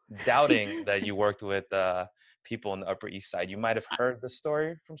 I'm doubting that you worked with people on the Upper East Side. You might have heard the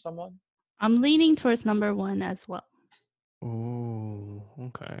story from someone. I'm leaning towards number 1 as well. Oh,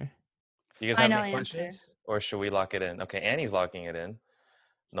 okay. Do you guys have any questions? Or should we lock it in? Okay, Annie's locking it in.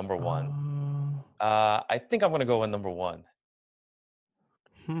 Number 1. I think I'm going to go with number 1.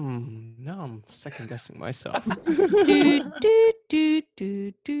 Now I'm second guessing myself.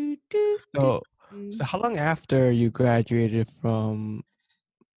 So how long after you graduated from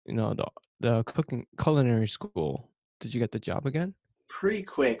the culinary school did you get the job again? Pretty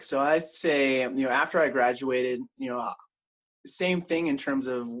quick. So I say, after I graduated, same thing in terms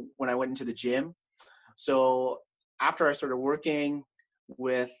of when I went into the gym. So after I started working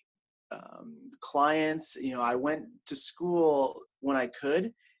with clients, I went to school when I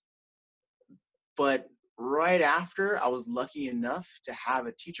could, but right after, I was lucky enough to have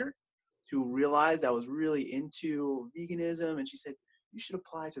a teacher who realized I was really into veganism, and she said, you should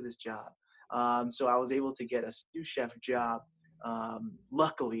apply to this job. So I was able to get a sous chef job,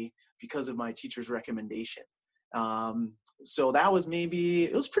 luckily, because of my teacher's recommendation. So that was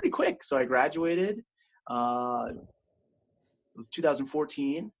it was pretty quick. So I graduated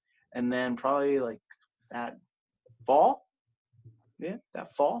 2014, and then probably like that fall,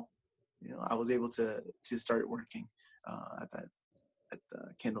 I was able to start working at the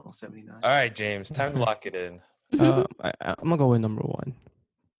Kindle 79. All right, James, time to lock it in. I'm gonna go with number 1.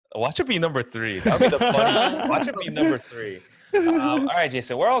 Watch it be number 3. That would be the funny. Watch it be number 3. All right,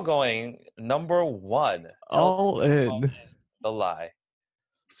 Jason, we're all going number 1. All in. The lie.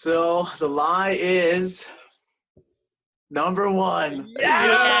 So the lie is number 1.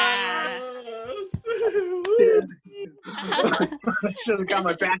 Yes! I should have got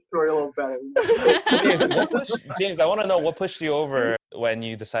my backstory a little better. James, I want to know what pushed you over when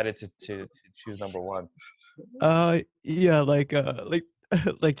you decided to choose number 1.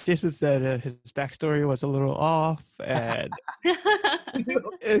 Like Jason said, his backstory was a little off, and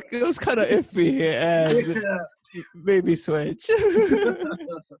it was kind of iffy, and maybe switch.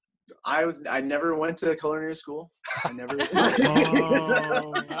 I never went to culinary school. I never.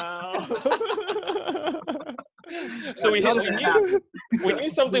 Oh, wow. So we We knew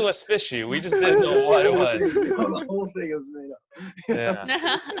something was fishy. We just didn't know what it was. The whole thing was made up.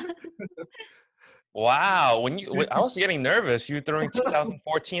 Yeah. Wow. When I was getting nervous, you were throwing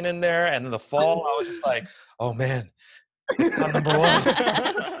 2014 in there, and in the fall, I was just like, oh man, it's not number one.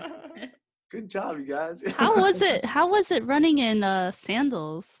 Good job, you guys. How was it? How was it running in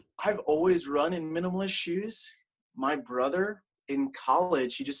sandals? I've always run in minimalist shoes. My brother in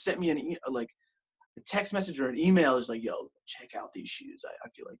college, he just sent me a text message or an email. He's like, yo, check out these shoes. I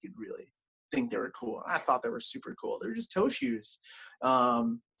feel like you'd really think they were cool. I thought they were super cool. They were just toe shoes.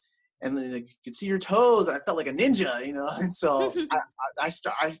 And then you could see your toes. And I felt like a ninja, you know? And so I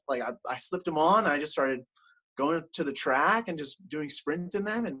slipped them on. I just started going to the track and just doing sprints in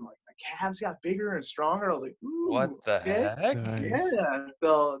them. And like my calves got bigger and stronger. I was like, ooh, What the okay. heck? Nice. Yeah.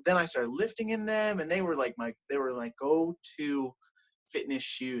 So then I started lifting in them, and they were like go-to fitness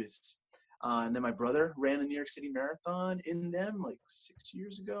shoes. And then my brother ran the New York City Marathon in them like 6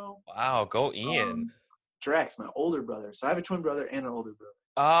 years ago. Wow, go Ian. Drex, my older brother. So I have a twin brother and an older brother.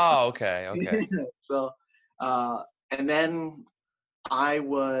 Oh, okay. So, and then I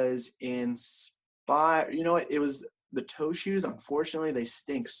was inspired. You know what? It was the toe shoes. Unfortunately, they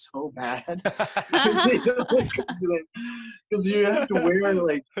stink so bad. Because you have to wear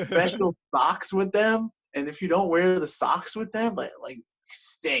like special socks with them, and if you don't wear the socks with them, like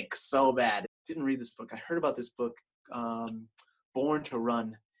stink so bad. Didn't read this book. I heard about this book, Born to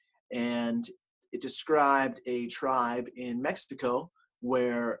Run, and it described a tribe in Mexico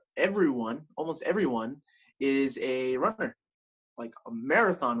where almost everyone is a runner, like a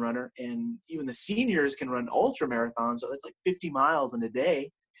marathon runner, and even the seniors can run ultra marathons. So that's like 50 miles in a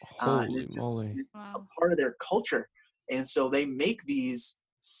day. Holy moly. A part of their culture. And so they make these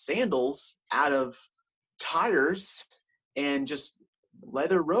sandals out of tires and just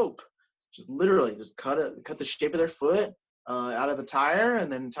leather rope. Just literally just cut the shape of their foot out of the tire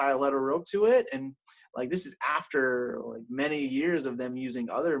and then tie a leather rope to it. And like this is after like many years of them using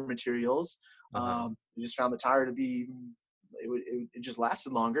other materials. We just found the tire to be it just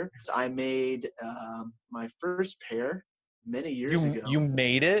lasted longer. So I made my first pair many years ago. You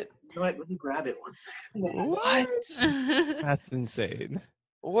made it? You know what? Let me grab it one second. What? That's insane.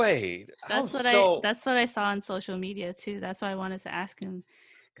 Wait. That's what I saw on social media too. That's why I wanted to ask him.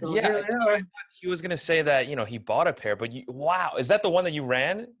 Yeah, I thought he was gonna say that he bought a pair, but wow, is that the one that you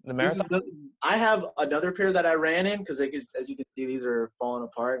ran the marathon? I have another pair that I ran in because as you can see, these are falling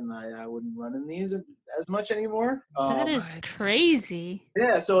apart, and I wouldn't run in these as much anymore. That is crazy.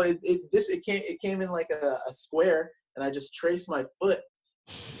 Yeah, so it came in like a square, and I just traced my foot,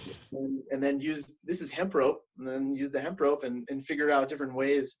 and then this is hemp rope, and then use the hemp rope and figure out different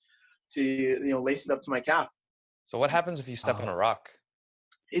ways to lace it up to my calf. So what happens if you step on a rock?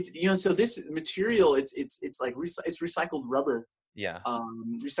 It's so this material it's like it's recycled rubber,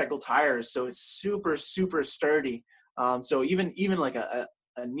 recycled tires, so it's super sturdy. So even like a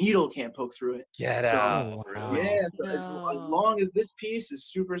needle can't poke through it. Get so, out! Yeah, so as long as this piece is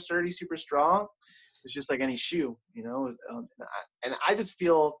super sturdy, super strong, it's just like any shoe, and I just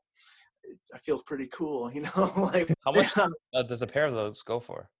feel pretty cool, like. How much does a pair of those go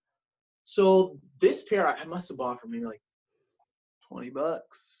for? So this pair I must have bought for maybe like $20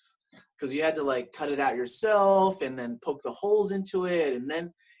 because you had to like cut it out yourself and then poke the holes into it and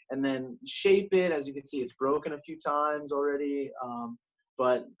then shape it. As you can see, it's broken a few times already.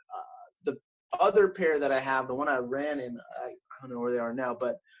 But the other pair that I have, the one I ran in, I don't know where they are now,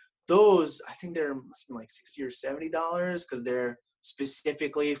 but those I think they're must have been like $60 or $70 because they're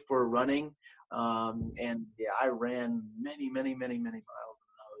specifically for running. And yeah, I ran many miles in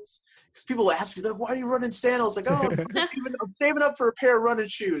those. Because people ask me, like, why are you running sandals? Like, oh, I'm saving up for a pair of running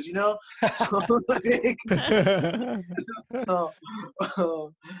shoes,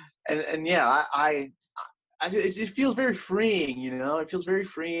 So, and yeah, it feels very freeing, It feels very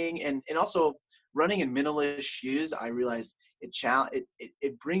freeing, and also running in minimalist shoes, I realize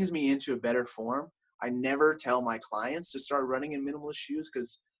it brings me into a better form. I never tell my clients to start running in minimalist shoes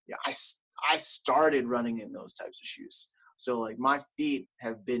because I started running in those types of shoes. So like my feet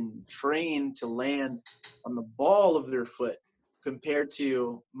have been trained to land on the ball of their foot compared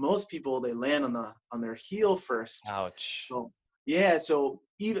to most people, they land on their heel first. Ouch. So, yeah. So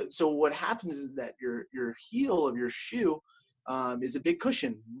what happens is that your heel of your shoe is a big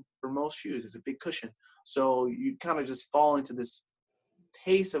cushion for most shoes. It's a big cushion. So you kind of just fall into this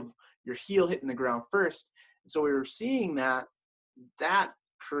pace of your heel hitting the ground first. So we were seeing that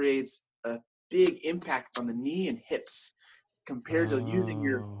creates a big impact on the knee and hips compared to using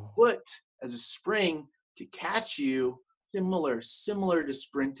your foot as a spring to catch you, similar to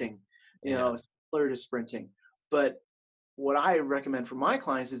sprinting, similar to sprinting. But what I recommend for my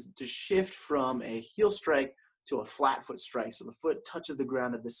clients is to shift from a heel strike to a flat foot strike. So the foot touches the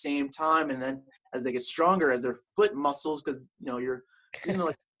ground at the same time. And then as they get stronger, as their foot muscles, because you're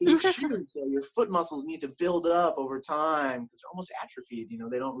like big shoes, so your foot muscles need to build up over time because they're almost atrophied.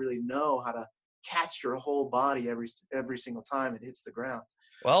 They don't really know how to catch your whole body every single time it hits the ground.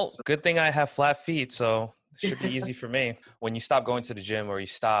 Well, So, good thing I have flat feet, so it should be easy for me. When you stop going to the gym or you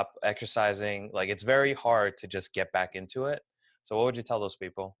stop exercising, like it's very hard to just get back into it. So what would you tell those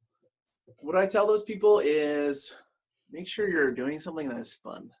people? what I tell those people is make sure you're doing something that is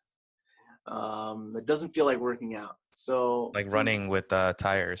fun, that doesn't feel like working out. So Like running with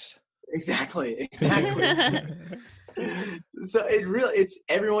tires. Exactly. So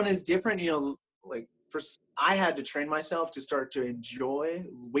everyone is different. Like first, I had to train myself to start to enjoy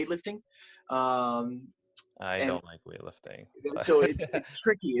weightlifting. I don't like weightlifting. So it's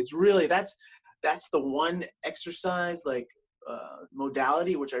tricky. It's really that's the one exercise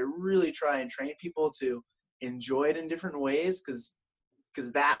modality which I really try and train people to enjoy it in different ways because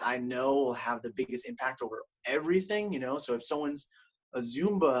that I know will have the biggest impact over everything. So if someone's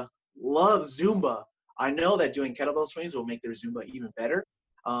loves Zumba, I know that doing kettlebell swings will make their Zumba even better.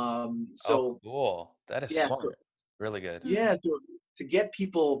 Oh, cool. That is smart. Really good. Yeah. So to get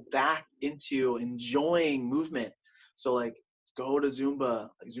people back into enjoying movement. So go to Zumba.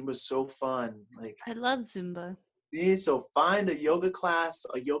 Zumba's so fun. I love Zumba. So find a yoga class,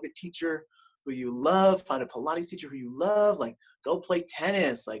 a yoga teacher who you love, find a Pilates teacher who you love, go play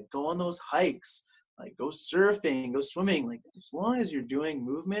tennis, go on those hikes, go surfing, go swimming, as long as you're doing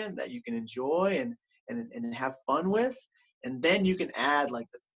movement that you can enjoy and have fun with. And then you can add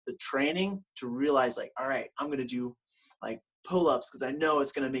the training to realize all right, I'm going to do pull-ups because I know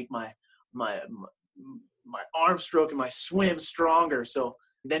it's going to make my arm stroke and my swim stronger. So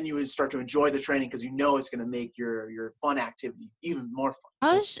then you would start to enjoy the training because you know it's going to make your fun activity even more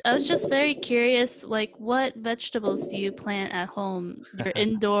fun. I was just very curious, what vegetables do you plant at home? Your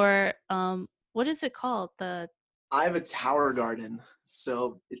indoor, what is it called? I have a tower garden.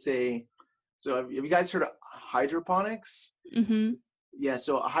 So have you guys heard of hydroponics? Mm-hmm. Yeah,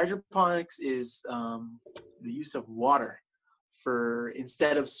 so hydroponics is the use of water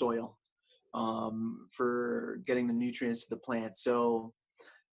instead of soil for getting the nutrients to the plant. So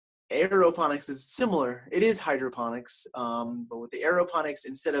aeroponics is similar. It is hydroponics, but with the aeroponics,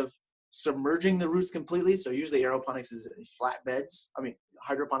 instead of submerging the roots completely, so usually aeroponics is flat beds.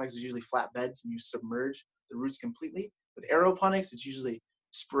 Hydroponics is usually flat beds and you submerge the roots completely. With aeroponics, it's usually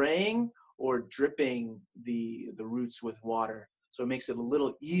spraying or dripping the roots with water. So it makes it a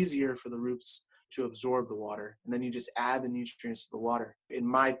little easier for the roots to absorb the water. And then you just add the nutrients to the water. In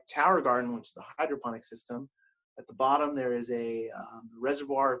my tower garden, which is a hydroponic system, at the bottom there is a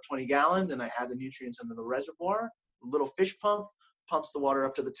reservoir of 20 gallons, and I add the nutrients into the reservoir. A little fish pump pumps the water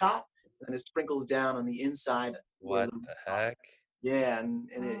up to the top, and it sprinkles down on the inside. What the heck? Yeah, and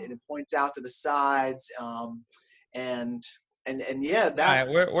it points out to the sides, and yeah, that.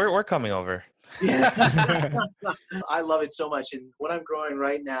 All right, we're coming over. Yeah. I love it so much, and what I'm growing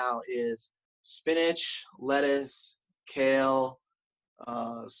right now is spinach, lettuce, kale,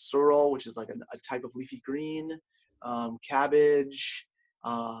 sorrel, which is a type of leafy green, cabbage,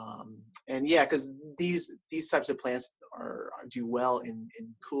 and yeah, because these types of plants do well in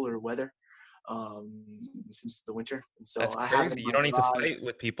cooler weather since the winter. And so that's crazy. You don't need to fight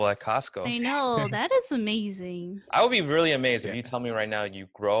with people at Costco. I know, that is amazing. I would be really amazed if you tell me right now you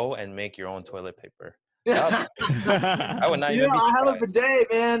grow and make your own toilet paper. Yeah. I would not even be surprised. I have a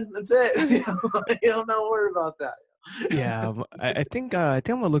bidet, man. That's it. You don't know worry about that. Yeah, I think I'm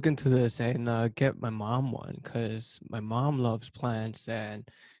gonna look into this and get my mom one because my mom loves plants and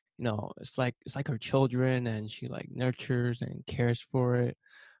it's like her children and she nurtures and cares for it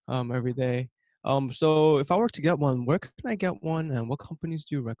every day. So if I were to get one, where can I get one and what companies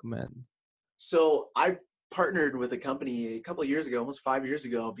do you recommend? So I partnered with a company a couple of years ago, almost 5 years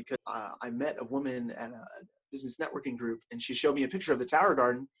ago, because I met a woman at a business networking group and she showed me a picture of the tower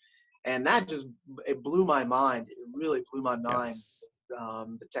garden. And that it blew my mind. It really blew my mind, Yes.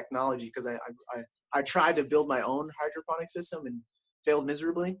 The technology, because I tried to build my own hydroponic system and failed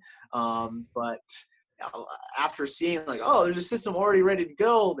miserably. But after seeing there's a system already ready to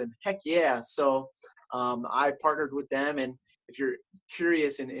go, then heck yeah. So I partnered with them. And if you're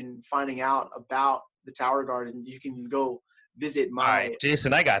curious in finding out about the tower garden, you can go visit my. All right,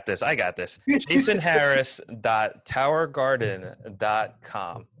 Jason, I got this.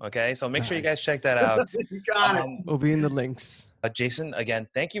 JasonHarris.towergarden.com. Okay, so make sure you guys check that out. You got it. Will be in the links. Jason, again,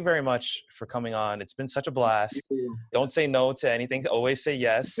 thank you very much for coming on. It's been such a blast. You. Don't say no to anything. Always say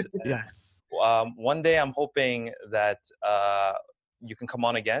yes. Yes. one day I'm hoping that you can come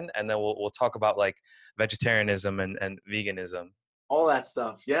on again, and then we'll talk about like vegetarianism and veganism. All that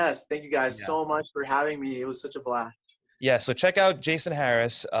stuff. Yes. Thank you guys Yeah. so much for having me. It was such a blast. Yeah, so check out Jason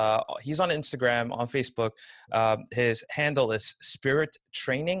Harris. He's on Instagram, on Facebook. His handle is Spirit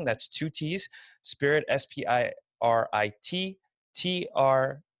Training. That's 2 T's. Spirit, SPIRIT, TRAINING.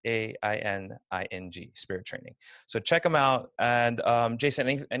 Spirit Training. So check him out. And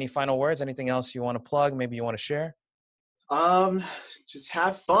Jason, any final words? Anything else you want to plug? Maybe you want to share? Just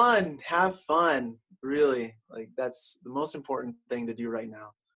have fun. Have fun. Really. Like that's the most important thing to do right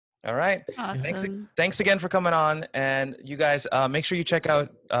now. All right. Awesome. Thanks again for coming on. And you guys, make sure you check out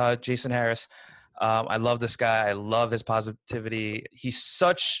Jason Harris. I love this guy. I love his positivity. He's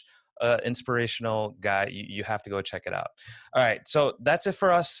such an inspirational guy. You have to go check it out. All right. So that's it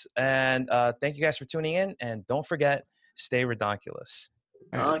for us. And thank you guys for tuning in. And don't forget, stay redonkulous.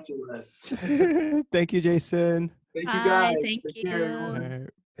 Ridiculous. Thank you, Jason. Thank you Bye. guys. Thank Take you. care, everyone. All right.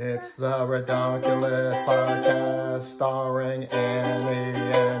 It's the Redonkulous Podcast starring Annie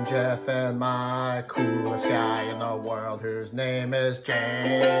and Jeff and my coolest guy in the world whose name is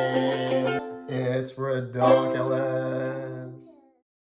James. It's Redonkulous.